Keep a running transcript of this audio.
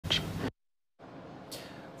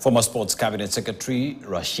Former Sports Cabinet Secretary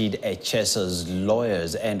Rashid Echesa's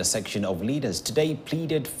lawyers and a section of leaders today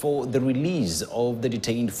pleaded for the release of the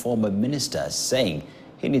detained former minister, saying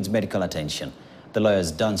he needs medical attention. The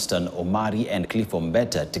lawyers Dunstan Omari and Cliff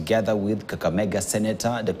Ombeta, together with Kakamega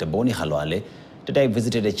Senator Dr. Boni Khalwale, today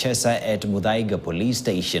visited Echesa at Muthaiga police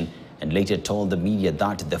station and later told the media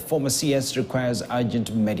that the former CS requires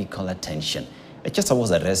urgent medical attention. Echesa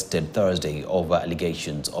was arrested Thursday over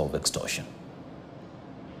allegations of extortion.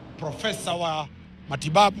 Profesa wa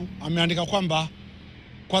matibabu ameandika kwamba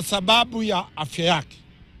kwa sababu ya afya yake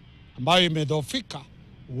ambayo imedhoofika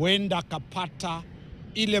huenda akapata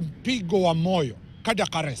ile mpigo wa moyo,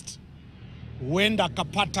 cardiac arrest. Huenda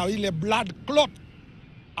akapata ile blood clot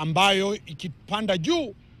ambayo ikipanda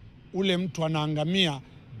juu ule mtu anaangamia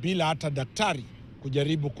bila hata daktari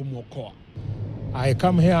kujaribu kumwokoa. I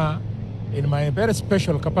come here in my very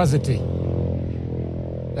special capacity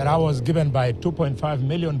that I was given by 2.5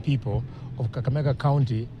 million people of Kakamega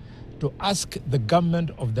County to ask the government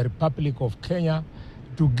of the Republic of Kenya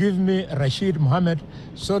to give me Rashid Mohammed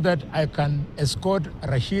so that I can escort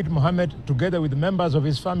Rashid Mohammed together with members of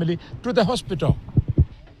his family to the hospital.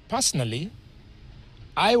 Personally,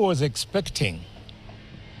 I was expecting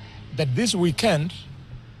that this weekend,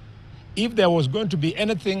 if there was going to be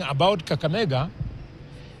anything about Kakamega,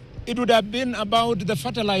 it would have been about the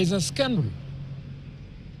fertilizer scandal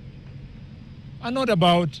and not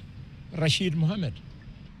about Rashid Mohammed.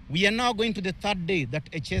 We are now going to the third day that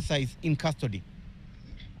Echesa is in custody.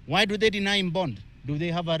 Why do they deny him bond? Do they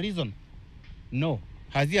have a reason? No.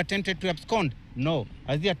 Has he attempted to abscond? No.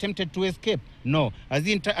 Has he attempted to escape? No. Has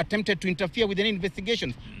he attempted to interfere with any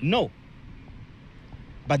investigations? No.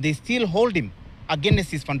 But they still hold him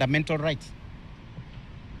against his fundamental rights.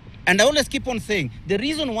 And I always keep on saying, the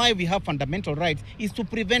reason why we have fundamental rights is to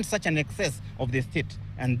prevent such an excess of the state.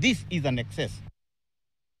 And this is an excess.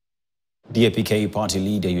 DAPK party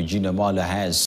leader Eugene Amala has